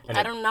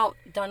 I don't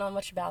know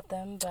much about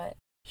them, but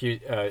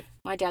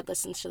my dad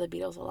listens to the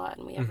Beatles a lot,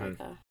 and we have like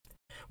a.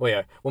 Well,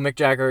 yeah. Well, Mick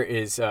Jagger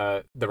is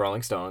the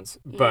Rolling Stones,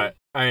 but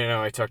I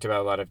know I talked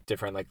about a lot of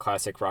different like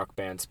classic rock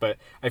bands, but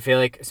I feel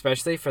like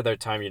especially for their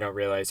time, you don't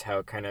realize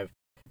how kind of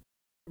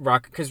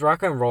because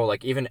rock and roll,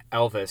 like even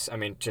Elvis. I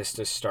mean, just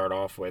to start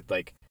off with,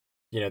 like,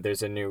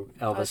 there's a new Elvis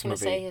movie. I was gonna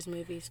say his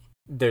movies.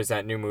 There's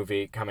that new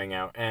movie coming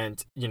out,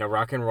 and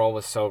rock and roll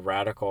was so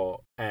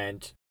radical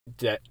and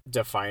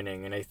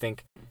defining, and I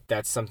think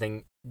that's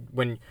something.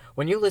 When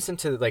you listen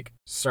to like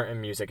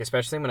certain music,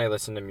 especially when I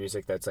listen to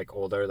music that's like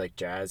older, like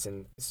jazz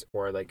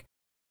or like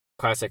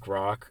classic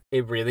rock,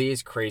 it really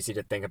is crazy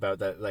to think about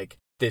that, like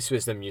this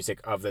was the music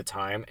of the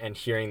time, and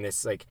hearing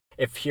this, like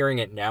if hearing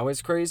it now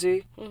is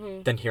crazy,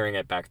 then hearing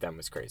it back then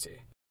was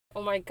crazy.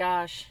 Oh my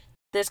gosh.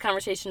 This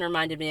conversation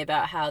reminded me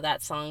about how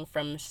that song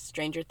from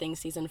Stranger Things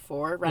season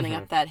 4, Running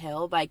Up That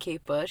Hill by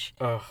Kate Bush,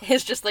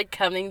 is just like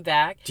coming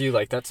back. Do you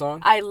like that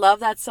song? I love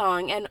that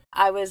song, and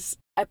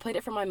I played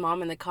it for my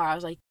mom in the car. I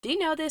was like, do you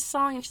know this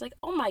song? And she's like,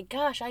 oh my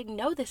gosh, I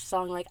know this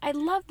song. Like, I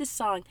love this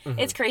song.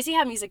 It's crazy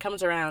how music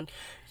comes around.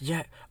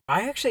 Yeah,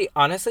 I actually,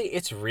 honestly,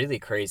 it's really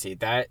crazy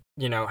that,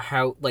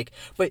 how, like,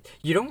 but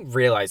you don't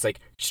realize,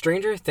 like,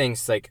 Stranger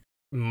Things, like,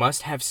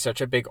 must have such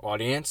a big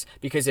audience,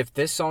 because if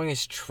this song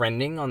is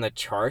trending on the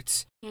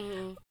charts,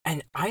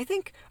 and I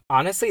think,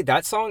 honestly,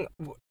 that song,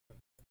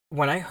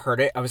 when I heard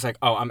it, I was like,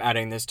 oh, I'm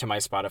adding this to my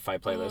Spotify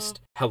playlist.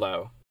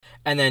 Hello.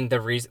 And then the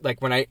reason,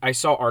 like, when I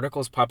saw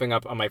articles popping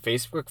up on my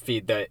Facebook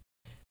feed that,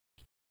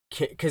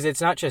 because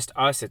it's not just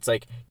us, it's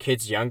like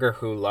kids younger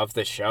who love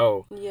the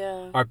show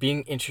are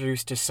being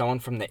introduced to someone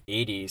from the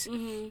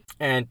 80s.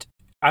 And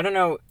I don't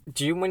know,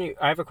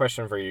 I have a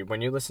question for you.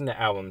 When you listen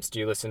to albums, do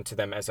you listen to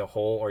them as a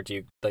whole, or do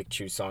you like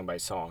choose song by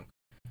song?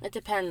 It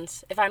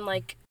depends. If I'm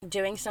like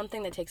doing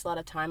something that takes a lot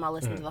of time, I'll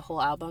listen to the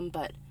whole album,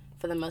 but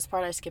for the most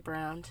part, I skip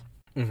around.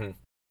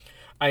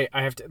 I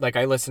have to, like,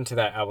 I listened to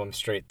that album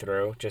straight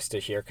through just to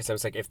hear, because I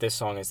was like, if this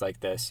song is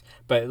like this,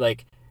 but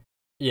like,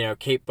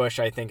 Kate Bush,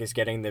 I think, is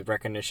getting the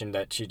recognition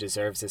that she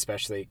deserves,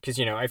 especially because,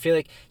 I feel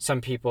like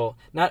some people,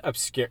 not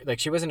obscure, like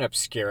she wasn't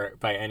obscure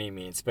by any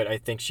means, but I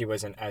think she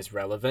wasn't as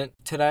relevant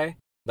today.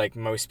 Like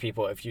most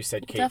people, if you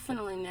said Kate,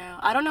 definitely now.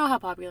 I don't know how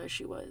popular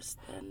she was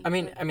then. I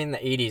mean, the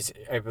 80s,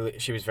 I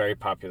believe she was very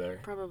popular.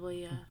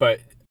 Probably, yeah.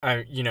 But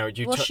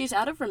she's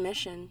out of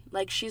remission.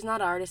 Like, she's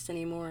not an artist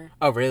anymore.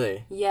 Oh,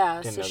 really?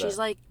 Yeah. So she's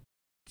like,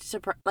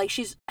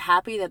 she's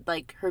happy that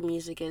like her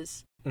music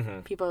is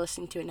people are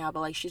listening to it now,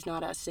 but like she's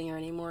not a singer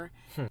anymore.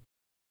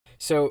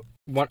 So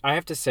I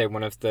have to say,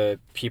 one of the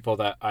people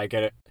that I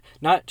get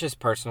not just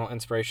personal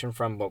inspiration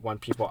from, but one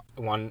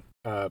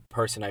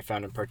person I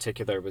found in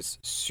particular was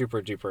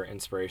super duper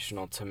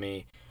inspirational to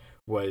me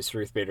was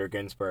Ruth Bader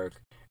Ginsburg.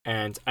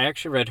 And I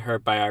actually read her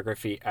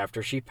biography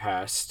after she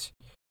passed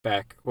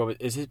back.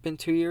 Is it been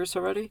 2 years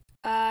already?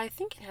 I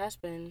think it has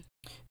been.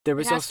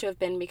 It has to have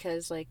been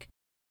because like,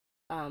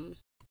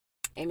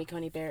 Amy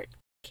Coney Barrett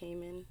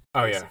came in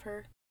place of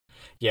her.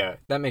 Yeah,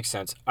 that makes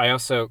sense. I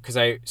also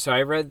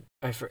I read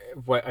I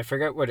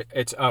forget what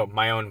it's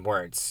My Own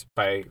Words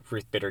by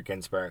Ruth Bader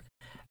Ginsburg,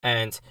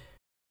 and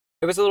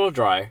it was a little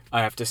dry,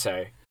 I have to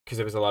say, because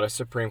it was a lot of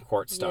Supreme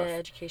Court stuff. Yeah,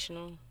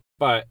 educational.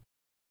 But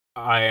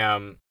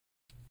I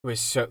was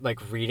so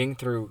like reading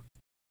through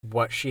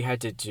what she had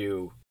to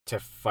do to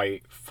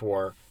fight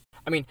for.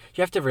 I mean,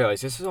 you have to realize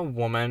this is a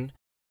woman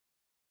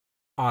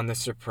on the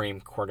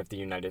Supreme Court of the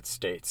United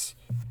States,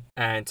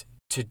 and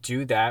to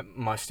do that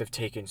must have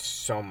taken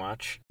so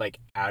much like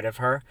out of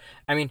her.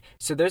 I mean,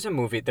 so there's a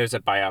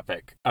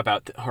biopic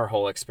about her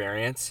whole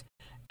experience,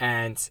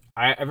 and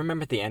I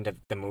remember at the end of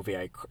the movie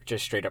I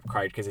just straight up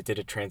cried because it did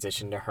a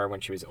transition to her when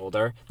she was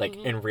older, like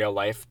in real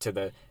life, to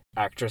the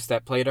actress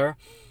that played her.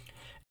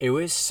 It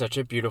was such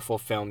a beautiful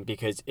film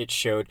because it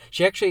showed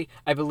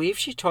I believe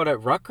she taught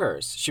at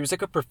Rutgers. She was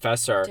like a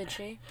professor. Did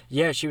she?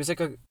 Yeah, she was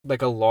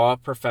like a law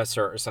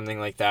professor or something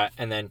like that,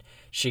 and then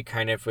she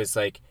kind of was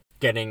like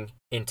getting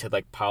into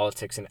like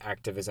politics and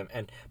activism,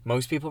 and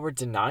most people were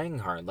denying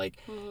her, like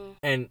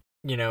and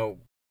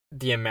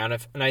the amount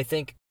of, and I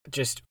think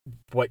just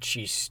what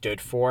she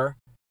stood for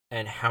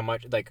and how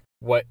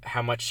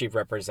much she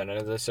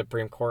represented the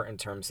Supreme Court in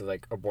terms of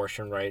like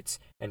abortion rights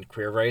and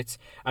queer rights.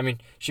 I mean,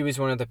 she was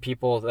one of the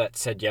people that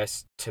said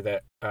yes to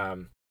the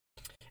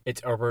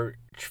it's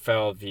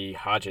Obergefell v.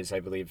 Hodges, I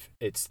believe.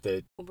 It's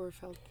the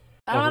Obergefell.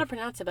 I don't know how to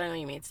pronounce it, but I know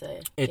you mean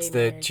it's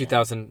the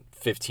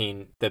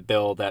 2015 the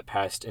bill that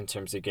passed in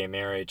terms of gay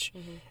marriage.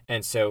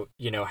 And so,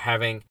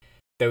 having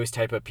those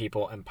type of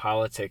people in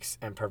politics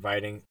and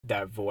providing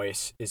that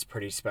voice is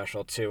pretty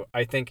special too.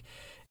 I think,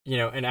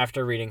 and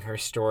after reading her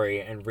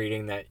story and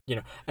reading that,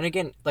 and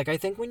again, like I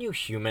think when you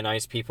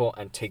humanize people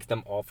and take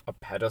them off a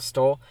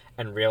pedestal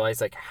and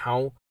realize like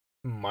how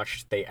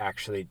much they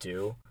actually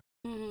do,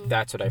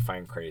 that's what I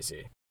find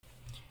crazy.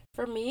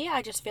 For me,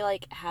 I just feel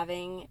like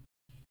having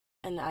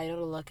an idol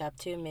to look up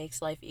to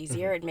makes life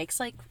easier. It makes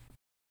like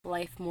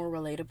life more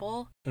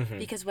relatable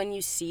because when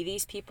you see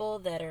these people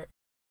that are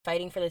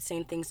fighting for the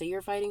same things that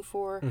you're fighting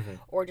for,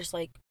 or just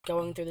like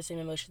going through the same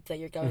emotions that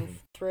you're going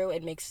through,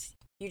 it makes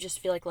you just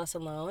feel like less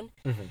alone.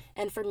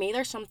 And for me,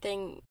 there's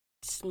something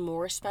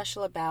more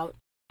special about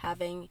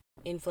having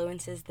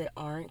influences that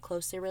aren't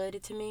closely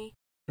related to me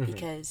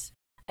because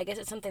I guess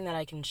it's something that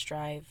I can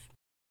strive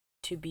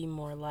to be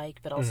more like,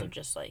 but also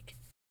just like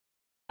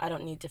I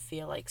don't need to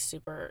feel like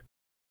super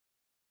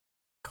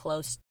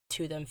close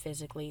to them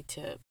physically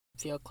to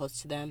feel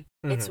close to them.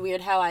 It's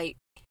weird how I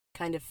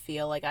kind of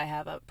feel like I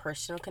have a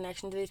personal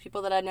connection to these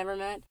people that I've never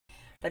met,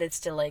 but it's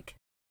still like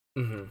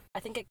I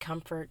think a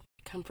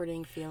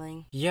comforting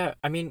feeling. Yeah,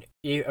 I mean,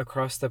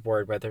 across the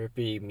board, whether it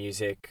be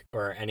music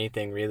or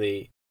anything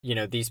really,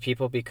 these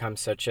people become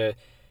such a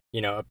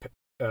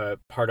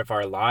part of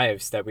our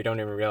lives that we don't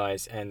even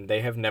realize, and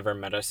they have never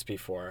met us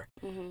before.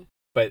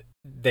 But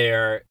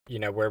they're,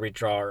 where we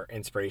draw our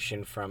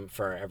inspiration from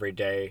for our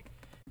everyday,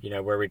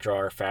 where we draw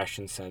our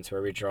fashion sense,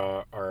 where we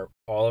draw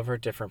all of our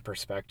different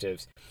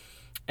perspectives.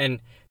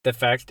 And the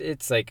fact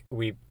it's like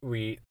we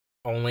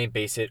only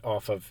base it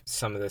off of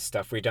some of the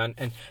stuff we've done.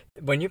 And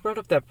when you brought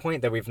up that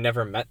point that we've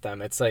never met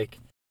them, it's like,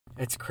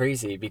 it's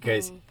crazy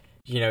because,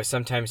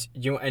 sometimes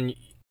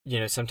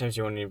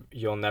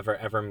you'll never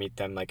ever meet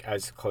them like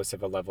as close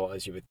of a level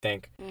as you would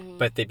think,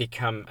 but they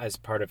become as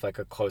part of like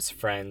a close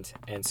friend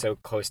and so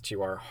close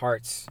to our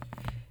hearts,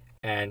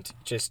 and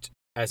just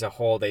as a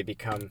whole they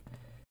become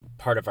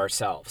part of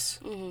ourselves.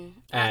 And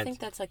I think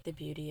that's like the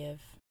beauty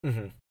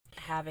of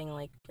having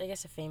like I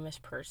guess a famous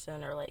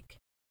person or like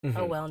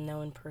a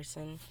well-known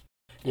person.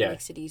 It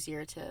makes it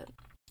easier to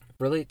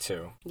relate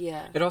to.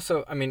 Yeah. It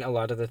also, I mean, a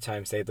lot of the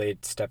times they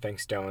laid stepping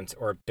stones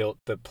or built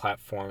the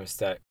platforms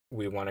that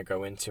we want to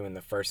go into in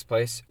the first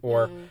place,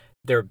 or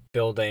they're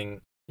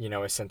building,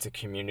 a sense of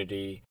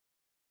community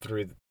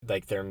through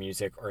like their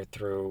music or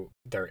through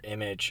their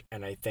image.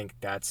 And I think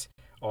that's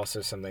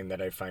also something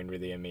that I find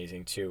really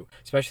amazing too,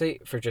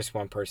 especially for just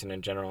one person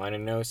in general. And I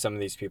know some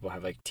of these people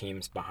have like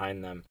teams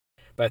behind them,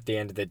 but at the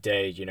end of the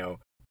day,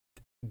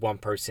 one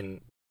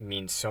person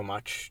means so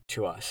much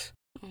to us.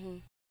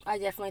 I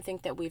definitely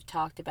think that we've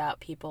talked about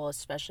people,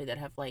 especially that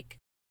have like,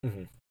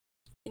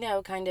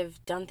 kind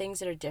of done things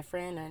that are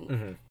different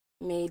and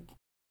made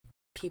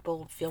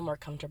people feel more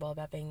comfortable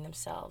about being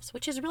themselves,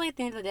 which is really at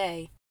the end of the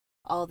day,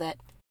 all that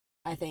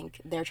I think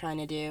they're trying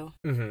to do.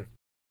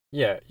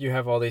 Yeah, you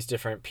have all these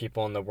different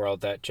people in the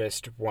world that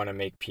just want to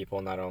make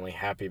people not only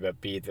happy,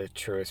 but be the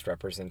truest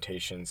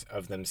representations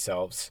of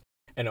themselves.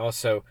 And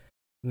also,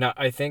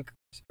 I think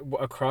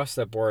across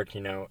the board,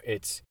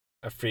 it's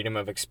a freedom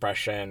of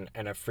expression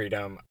and a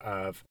freedom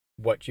of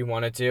what you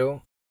want to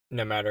do,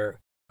 no matter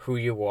who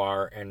you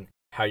are and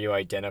how you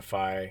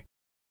identify.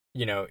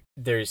 You know,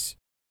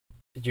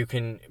 you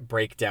can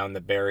break down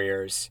the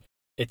barriers.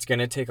 It's going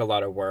to take a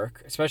lot of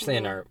work, especially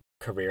in our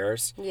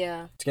careers.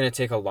 Yeah. It's going to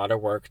take a lot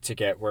of work to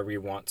get where we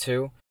want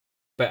to.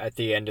 But at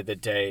the end of the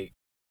day,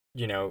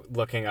 you know,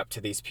 looking up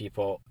to these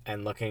people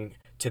and looking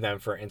to them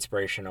for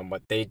inspiration on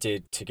what they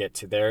did to get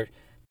to their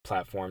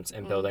platforms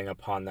and building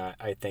upon that,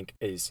 I think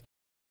is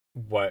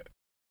what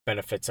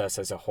benefits us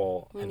as a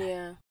whole.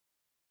 Yeah.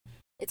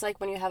 It's like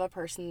when you have a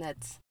person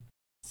that's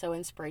so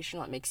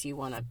inspirational, it makes you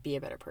want to be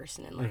a better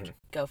person and like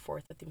go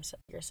forth with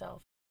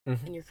yourself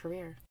in your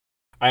career.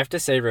 I have to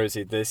say,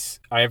 Rosie,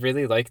 I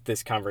really liked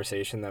this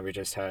conversation that we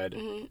just had.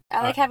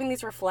 I like having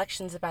these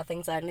reflections about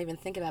things I didn't even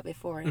think about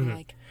before, and I'm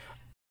like,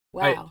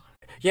 wow.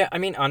 I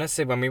mean,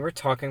 honestly, when we were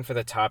talking for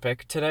the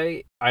topic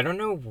today, I don't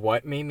know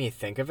what made me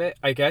think of it.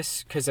 I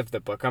guess because of the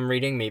book I'm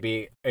reading,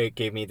 maybe it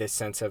gave me this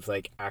sense of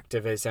like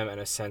activism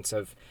and a sense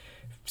of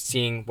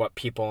seeing what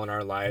people in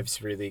our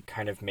lives really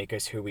kind of make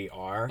us who we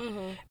are.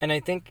 And I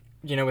think,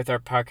 you know, with our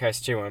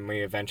podcast too, when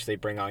we eventually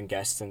bring on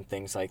guests and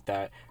things like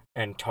that,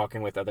 and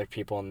talking with other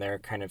people and their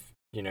kind of,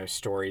 you know,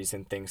 stories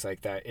and things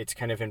like that, it's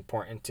kind of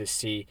important to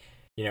see,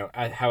 you know,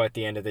 how at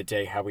the end of the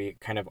day, how we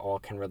kind of all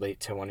can relate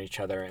to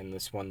each other in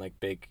this one like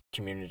big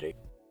community.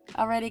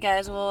 Alrighty,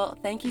 guys. Well,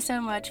 thank you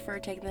so much for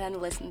taking the time to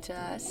listen to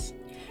us.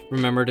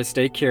 Remember to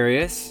stay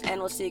curious.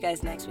 And we'll see you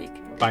guys next week.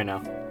 Bye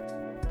now.